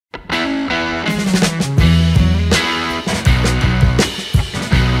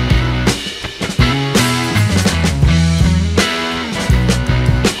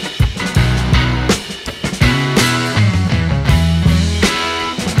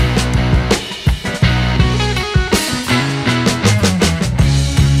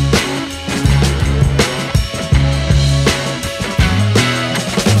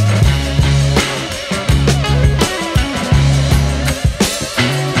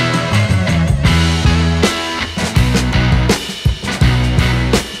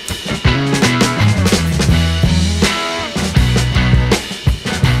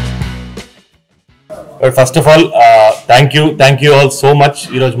But first of all thank you all so much.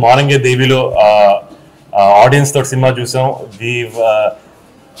 ఈరోజు మార్నింగే దేవిలో audience తోటి cinema చూసాం.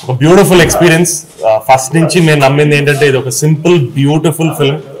 ఒక బ్యూటిఫుల్ ఎక్స్పీరియన్స్. ఫస్ట్ నుంచి మేము నమ్మింది ఏంటంటే ఇది ఒక సింపుల్ బ్యూటిఫుల్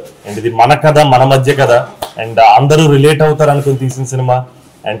ఫిల్మ్ అండ్ ఇది మన కథ, మన మధ్య కథ అండ్ అందరూ రిలేట్ అవుతారు అనుకుని తీసిన సినిమా.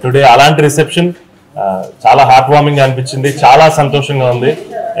 అండ్ టుడే అలాంటి రిసెప్షన్ చాలా హార్ట్ వార్మింగ్ గా అనిపించింది, చాలా సంతోషంగా ఉంది.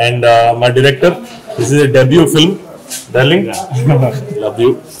 అండ్ మా director, this is a debut film darling, love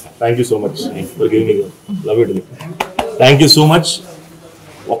you, thank you so much for giving me love you darling, thank you so much.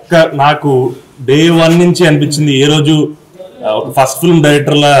 నాకు డే 1 నుంచి అనిపించింది ఏ రోజు ఒక ఫస్ట్ ఫిల్మ్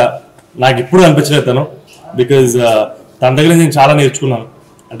డైరెక్టర్లా నాకు ఎప్పుడు అనిపించలేదు తను. బికాజ్ తన దగ్గర నేను చాలా నేర్చుకున్నాను.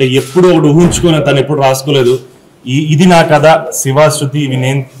 అంటే ఎప్పుడు ఒకటి ఊహించుకుని తను ఎప్పుడు రాసుకోలేదు. ఇది నా కథ, శివ, శృతి ఇవి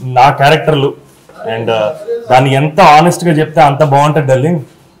నేను నా క్యారెక్టర్లు అండ్ దాన్ని ఎంత ఆనెస్ట్ గా చెప్తే అంత బాగుంటుంది డార్లింగ్.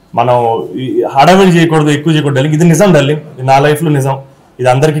 మనం హడావిడి చేయకూడదు, ఎక్కువ చేయకూడదు డార్లింగ్. ఇది నిజం డార్లింగ్, ఇది నా లైఫ్ లో నిజం. ఇది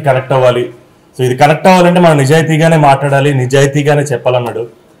అందరికీ కనెక్ట్ అవ్వాలి. సో ఇది కనెక్ట్ అవ్వాలంటే మనం నిజాయితీగానే మాట్లాడాలి, నిజాయితీగానే చెప్పాలన్నాడు.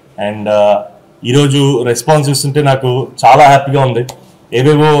 అండ్ ఈరోజు రెస్పాన్స్ చూస్తుంటే నాకు చాలా హ్యాపీగా ఉంది.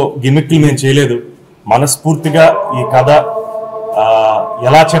 ఏవేవో గిమిక్లు మేము చేయలేదు, మనస్ఫూర్తిగా ఈ కథ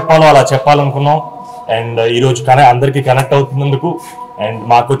ఎలా చెప్పాలో అలా చెప్పాలనుకున్నాం. అండ్ ఈరోజు అందరికీ కనెక్ట్ అవుతున్నందుకు అండ్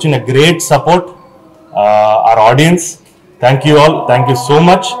మాకు వచ్చిన great support are audience, thank you all, thank you so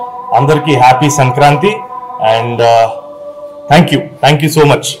much. అందరికీ happy Sankranti and thank you so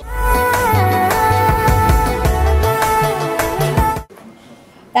much.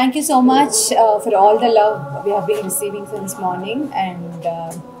 Thank you so much for all the love we have been receiving since morning, and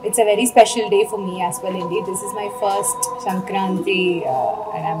it's a very special day for me as well indeed. This is my first Sankranti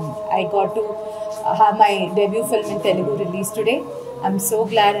and I got to have my debut film in Telugu released today. I'm so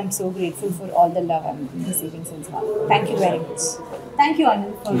glad, I'm so grateful for all the love I'm receiving since morning. Thank you very much. Thank you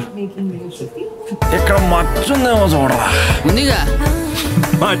Anil for making me Shruti. ఇక్కడ మచ్చుందేమో చూడరా ఉందిగా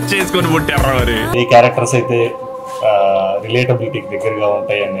మచ్చేసుకొని పుట్టారా మరి. ఈ characters అయితే రిలేటబిలిటీకి దగ్గరగా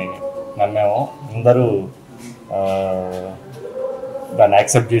ఉంటాయని నమ్మాము. అందరూ దాన్ని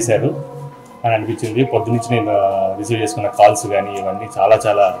యాక్సెప్ట్ చేశారు అని అనిపించింది. పొద్దునుంచి నేను రిసీవ్ చేసుకున్న కాల్స్ కానీ ఇవన్నీ చాలా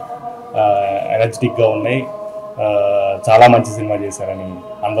చాలా ఎనర్జెటిక్గా ఉన్నాయి. చాలా మంచి సినిమా చేశారని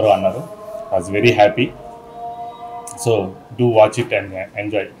అందరూ అన్నారు. I was very happy. So do watch it and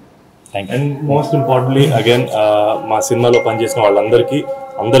enjoy. Thank you. And most importantly again మా సినిమాలో పనిచేసిన వాళ్ళందరికీ,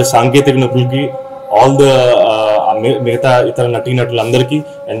 అందరి సాంకేతిక నిపుణులకి, ఆల్ ద మిగతా ఇతర నటీనటులందరికీ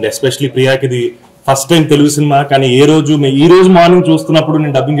అండ్ ఎస్పెషలీ ప్రియాకి ఇది ఫస్ట్ టైం తెలుగు సినిమా. కానీ ఈ రోజు మార్నింగ్ చూస్తున్నప్పుడు,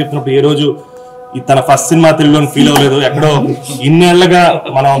 నేను డబ్బింగ్ చెప్తున్నప్పుడు ఏ రోజు తన ఫస్ట్ సినిమా తెలుగులో ఫీల్ అవ్వలేదు. ఎక్కడో ఇన్నేళ్లుగా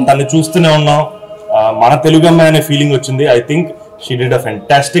మనం తను చూస్తూనే ఉన్నాం, మన తెలుగు అమ్మాయి అనే ఫీలింగ్ వచ్చింది. I think she did a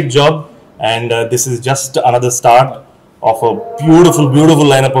fantastic job and this is just another start of a beautiful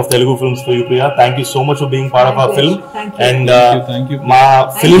lineup of Telugu films for you, Priya. Thank you so much for being part of our film. And thank you. మా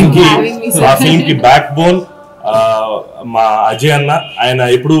film ki backbone మా అజయ్ అన్న. ఆయన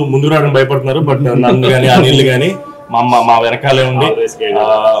ఎప్పుడు ముందు రావడం భయపడుతున్నారు, but నన్ను కానీ అనిల్ కానీ మా వెనకాలే ఉండి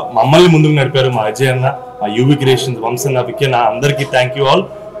మమ్మల్ని ముందుకు నడిపారు మా అజయ్ అన్న, మా యూవి క్రియేషన్స్, వంశన్న, వికెన్. అందరికీ thank you all,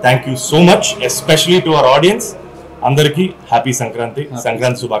 thank you so much. Especially to our audience అందరికీ హ్యాపీ సంక్రాంతి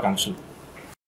శుభాకాంక్షలు.